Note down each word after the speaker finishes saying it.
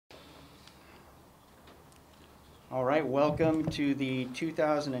All right, welcome to the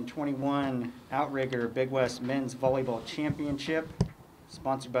 2021 Outrigger Big West Men's Volleyball Championship,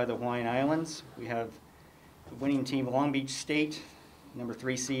 sponsored by the Hawaiian Islands. We have the winning team, Long Beach State, number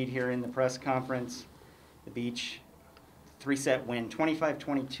 3 seed here in the press conference. The Beach 3-set win,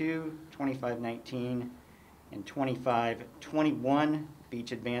 25-22, 25-19, and 25-21.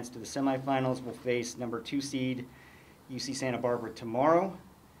 Beach advanced to the semifinals. Will face number 2 seed UC Santa Barbara tomorrow.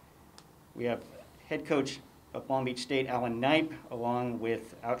 We have head coach of Long Beach State, Alan Knipe, along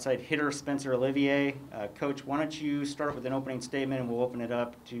with outside hitter Spencer Olivier. Coach, why don't you start with an opening statement, and we'll open it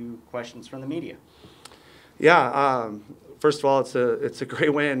up to questions from the media. Yeah, first of all, it's a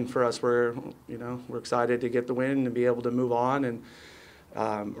great win for us. We're excited to get the win and be able to move on. And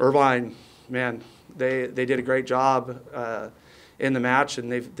Irvine, man, they did a great job in the match,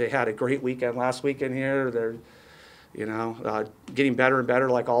 and they had a great weekend last weekend here. They're getting better and better,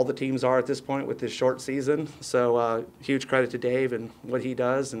 like all the teams are at this point with this short season. So huge credit to Dave and what he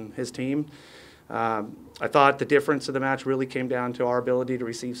does and his team. I thought the difference of the match really came down to our ability to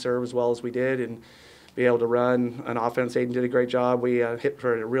receive serve as well as we did and be able to run an offense. Aiden did a great job. We hit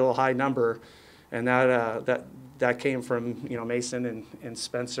for a real high number, and that came from Mason and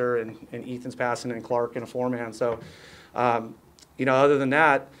Spencer and Ethan's passing and Clark and a four-man. So other than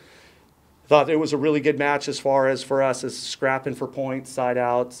that, thought it was a really good match as far as for us as scrapping for points, side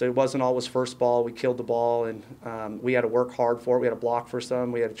outs. It wasn't always first ball. We killed the ball, and we had to work hard for it. We had to block for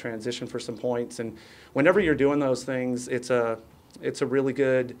some. We had to transition for some points. And whenever you're doing those things, it's a really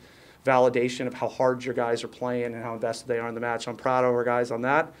good validation of how hard your guys are playing and how invested they are in the match. I'm proud of our guys on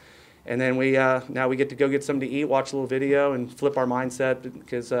that. And then now we get to go get something to eat, watch a little video, and flip our mindset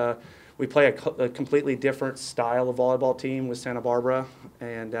because we play a completely different style of volleyball team with Santa Barbara,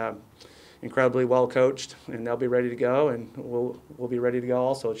 and incredibly well coached, and they'll be ready to go, and we'll be ready to go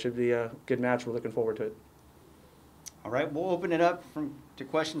also. It should be a good match. We're looking forward to it. All right, we'll open it up to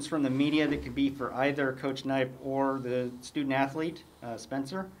questions from the media that could be for either Coach Knipe or the student athlete,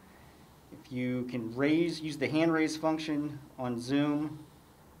 Spencer. If you can use the hand raise function on Zoom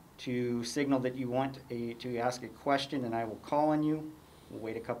to signal that you want to ask a question, and I will call on you. We'll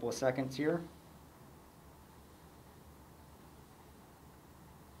wait a couple of seconds here.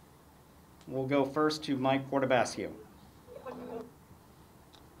 We'll go first to Mike Portabasio.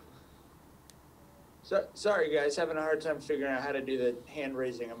 Sorry, guys, having a hard time figuring out how to do the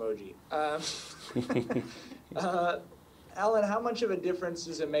hand-raising emoji. Alan, how much of a difference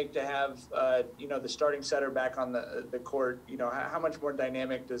does it make to have, the starting setter back on the court? How much more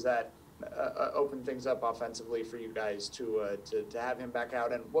dynamic does that open things up offensively for you guys to have him back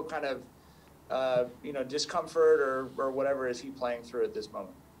out? And what kind of, discomfort or whatever is he playing through at this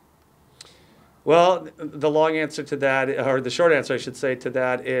moment? Well, the long answer to that, or the short answer I should say to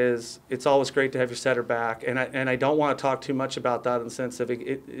that, is it's always great to have your setter back, and I don't want to talk too much about that in the sense of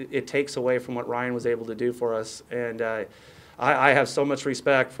it takes away from what Ryan was able to do for us, and I have so much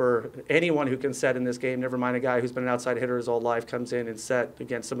respect for anyone who can set in this game, never mind a guy who's been an outside hitter his whole life, comes in and set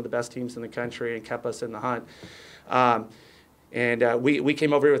against some of the best teams in the country and kept us in the hunt. And we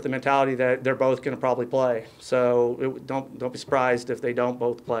came over here with the mentality that they're both going to probably play. So don't be surprised if they don't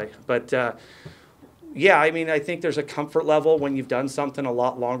both play. But, yeah, I mean, I think there's a comfort level when you've done something a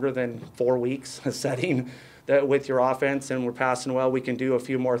lot longer than 4 weeks, setting that with your offense, and we're passing well. We can do a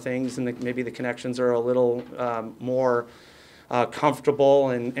few more things, and maybe the connections are a little more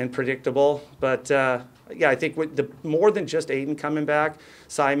comfortable and predictable. But, yeah, I think with more than just Aiden coming back,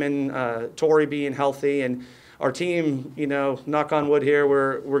 Simon, Tori being healthy, and our team, knock on wood here,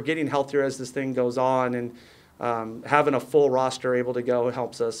 we're getting healthier as this thing goes on, and having a full roster able to go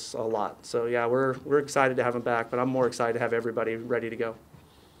helps us a lot. So, yeah, we're excited to have him back, but I'm more excited to have everybody ready to go.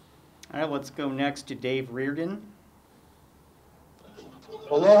 All right, let's go next to Dave Reardon.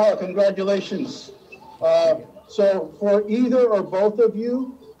 Aloha, congratulations. So for either or both of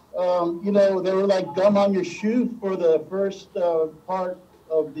you, they were like gum on your shoe for the first part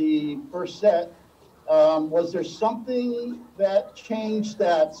of the first set. Was there something that changed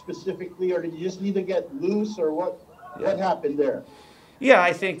that specifically, or did you just need to get loose, or what happened there? Yeah,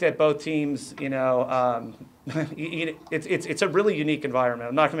 I think that both teams, it's a really unique environment.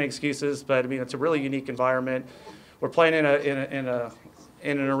 I'm not going to make excuses, but I mean it's a really unique environment. We're playing in an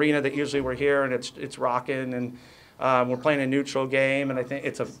arena that usually we're here, and it's rocking, and we're playing a neutral game, and I think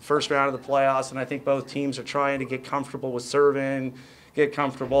it's a first round of the playoffs, and I think both teams are trying to get comfortable with serving, get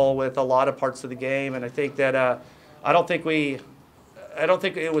comfortable with a lot of parts of the game, and I think that I don't think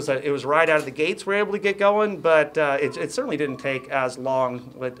it was right out of the gates we're able to get going, but it certainly didn't take as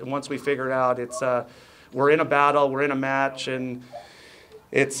long. Once we figured out we're in a battle, we're in a match, and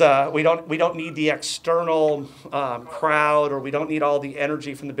it's we don't need the external crowd, or we don't need all the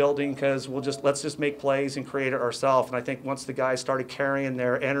energy from the building, because let's just make plays and create it ourselves. And I think once the guys started carrying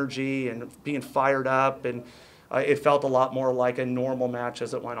their energy and being fired up, and it felt a lot more like a normal match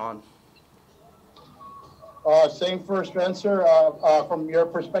as it went on. Same for Spencer. From your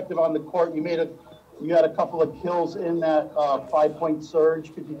perspective on the court, you had a couple of kills in that 5-point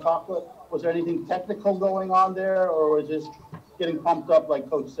surge. Could you talk? Was there anything technical going on there, or was this getting pumped up like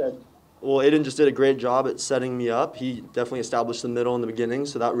Coach said? Well, Aiden just did a great job at setting me up. He definitely established the middle in the beginning,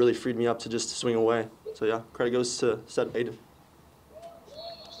 so that really freed me up to just swing away. So yeah, credit goes to Aiden.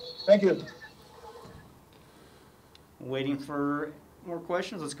 Thank you. Waiting for more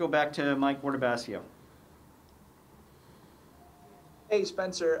questions. Let's go back to Mike Wardabasio. Hey,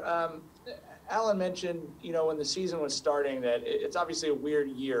 Spencer. Alan mentioned, when the season was starting, that it's obviously a weird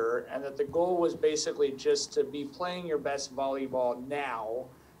year, and that the goal was basically just to be playing your best volleyball now,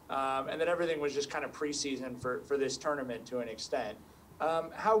 and that everything was just kind of preseason for this tournament to an extent.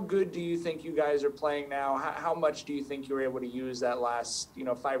 How good do you think you guys are playing now? How much do you think you were able to use that last,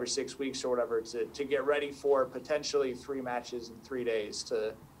 5 or 6 weeks or whatever to get ready for potentially 3 matches in 3 days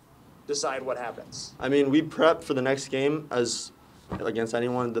to decide what happens? I mean, we prep for the next game against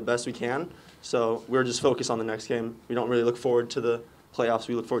anyone the best we can. So we're just focused on the next game. We don't really look forward to the playoffs.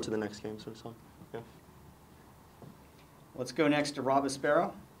 We look forward to the next game. So yeah. Let's go next to Rob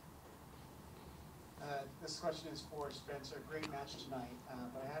Aspero. This question is for Spencer. Great match tonight,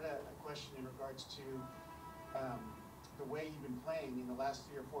 but I had a question in regards to the way you've been playing in the last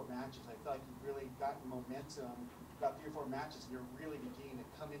 3 or 4 matches. I feel like you've really gotten momentum. You've got 3 or 4 matches, and you're really beginning to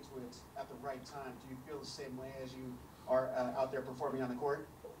come into it at the right time. Do you feel the same way as you are out there performing on the court?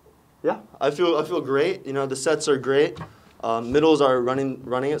 Yeah, I feel great. The sets are great. Middles are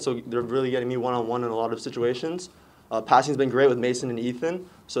running it, so they're really getting me one-on-one in a lot of situations. Passing's been great with Mason and Ethan,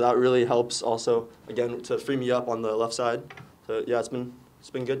 so that really helps also, again, to free me up on the left side. So yeah, it's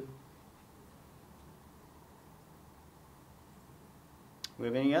been good. We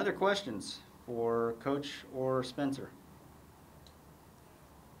have any other questions for Coach or Spencer?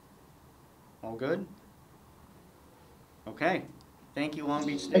 All good? Okay. Thank you, Long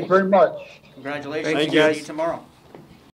Beach State. Thank you very much. Congratulations. Thank you, guys. See you tomorrow.